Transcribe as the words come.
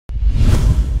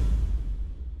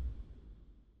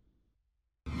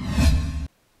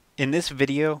In this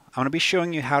video, I'm going to be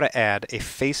showing you how to add a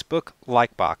Facebook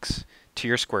like box to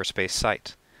your Squarespace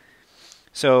site.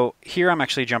 So here I'm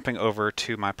actually jumping over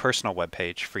to my personal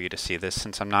webpage for you to see this,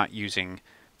 since I'm not using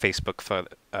Facebook for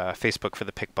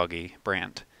the PickBuggy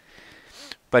brand.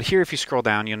 But here, if you scroll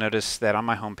down, you'll notice that on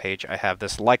my homepage I have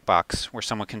this like box where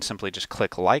someone can simply just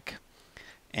click like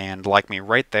and like me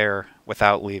right there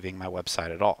without leaving my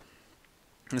website at all.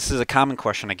 And this is a common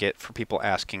question I get for people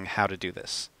asking how to do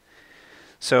this.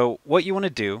 So what you want to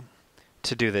do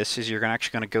this is you're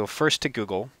actually going to go first to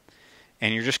Google,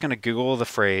 and you're just going to Google the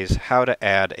phrase how to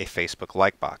add a Facebook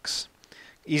like box.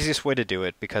 Easiest way to do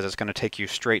it, because it's going to take you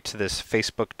straight to this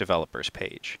Facebook developers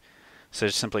page. So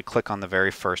just simply click on the very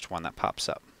first one that pops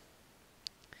up.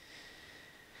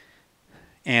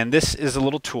 And this is a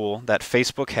little tool that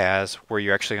Facebook has where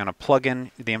you're actually going to plug in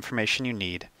the information you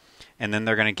need, and then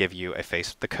they're going to give you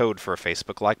the code for a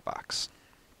Facebook like box.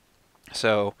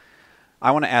 So I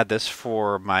want to add this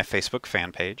for my Facebook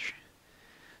fan page.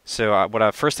 So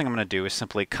first thing I'm going to do is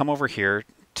simply come over here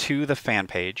to the fan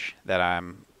page that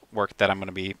I'm going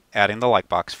to be adding the like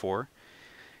box for,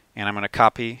 and I'm going to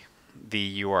copy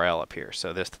the URL up here.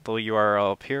 So this little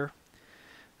URL up here,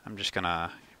 I'm just going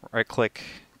to right click,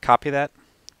 copy that,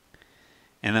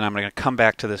 and then I'm going to come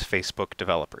back to this Facebook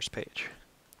developers page.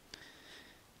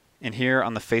 And here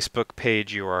on the Facebook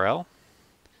page URL,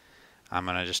 I'm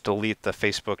going to just delete the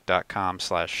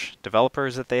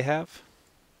facebook.com/developers that they have,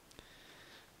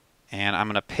 and I'm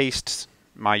going to paste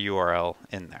my URL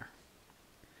in there.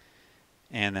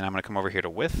 And then I'm going to come over here to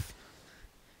width,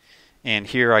 and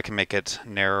here I can make it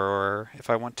narrower if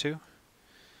I want to,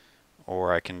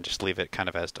 or I can just leave it kind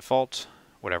of as default,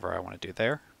 whatever I want to do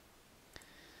there.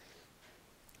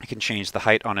 I can change the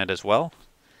height on it as well.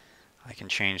 I can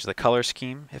change the color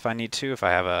scheme if I need to. If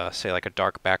I have say like a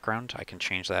dark background, I can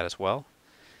change that as well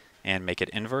and make it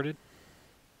inverted.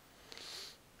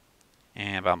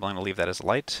 And I'm going to leave that as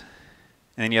light.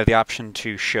 And then you have the option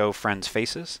to show friends'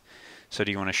 faces. So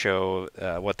do you want to show,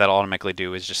 what that'll automatically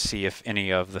do is just see if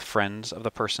any of the friends of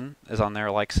the person is on there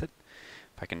likes it.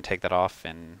 If I can take that off,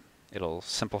 and it'll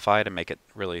simplify it and make it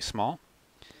really small.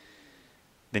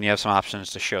 Then you have some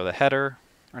options to show the header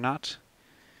or not.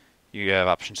 You have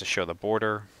options to show the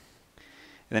border.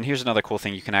 And then here's another cool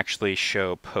thing, you can actually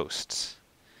show posts.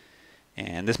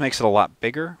 And this makes it a lot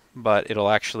bigger, but it'll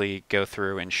actually go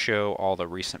through and show all the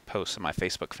recent posts on my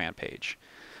Facebook fan page.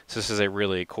 So this is a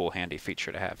really cool, handy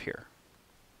feature to have here.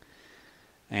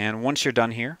 And once you're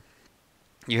done here,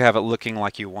 you have it looking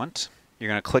like you want. You're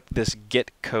going to click this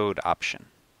Get Code option.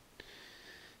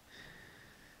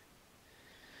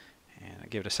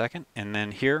 Give it a second, and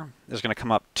then here there's going to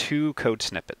come up two code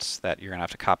snippets that you're going to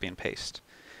have to copy and paste.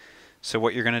 So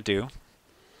what you're going to do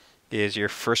is you're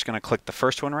first going to click the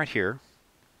first one right here,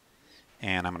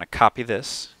 and I'm going to copy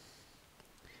this,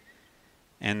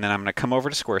 and then I'm going to come over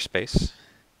to Squarespace,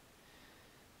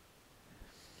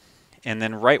 and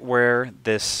then right where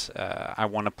this I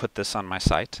want to put this on my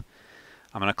site,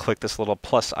 I'm going to click this little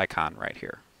plus icon right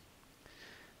here.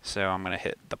 So I'm going to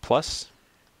hit the plus.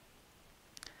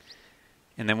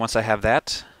 And then once I have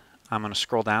that, I'm going to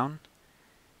scroll down,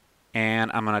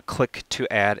 and I'm going to click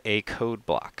to add a code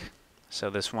block. So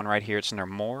this one right here, it's under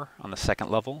More on the second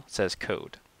level, it says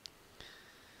Code.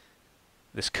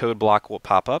 This code block will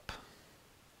pop up,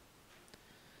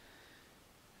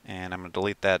 and I'm going to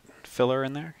delete that filler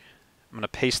in there. I'm going to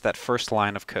paste that first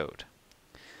line of code.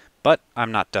 But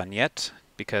I'm not done yet,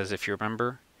 because if you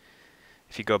remember,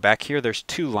 if you go back here, there's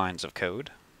two lines of code.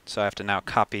 So I have to now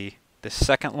copy this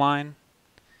second line,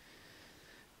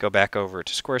 go back over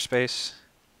to Squarespace,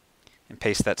 and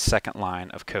paste that second line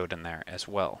of code in there as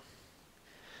well.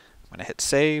 I'm going to hit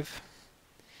save,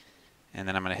 and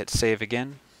then I'm going to hit save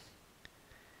again,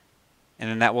 and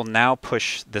then that will now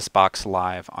push this box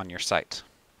live on your site.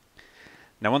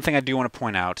 Now, one thing I do want to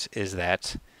point out is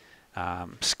that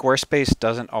Squarespace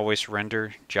doesn't always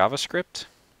render JavaScript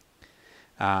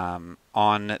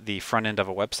on the front end of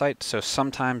a website, so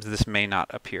sometimes this may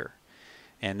not appear.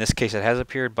 In this case it has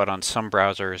appeared, but on some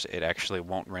browsers it actually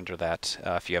won't render that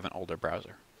if you have an older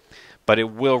browser. But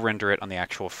it will render it on the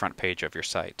actual front page of your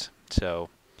site. So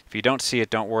if you don't see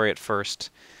it, don't worry at first.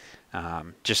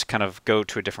 Just kind of go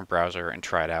to a different browser and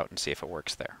try it out and see if it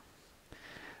works there.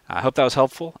 I hope that was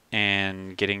helpful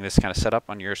in getting this kind of set up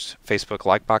on your Facebook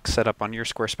like box set up on your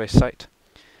Squarespace site.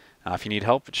 If you need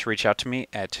help, just reach out to me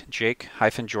at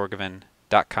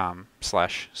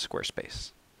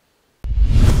jake-jorgevin.com/Squarespace.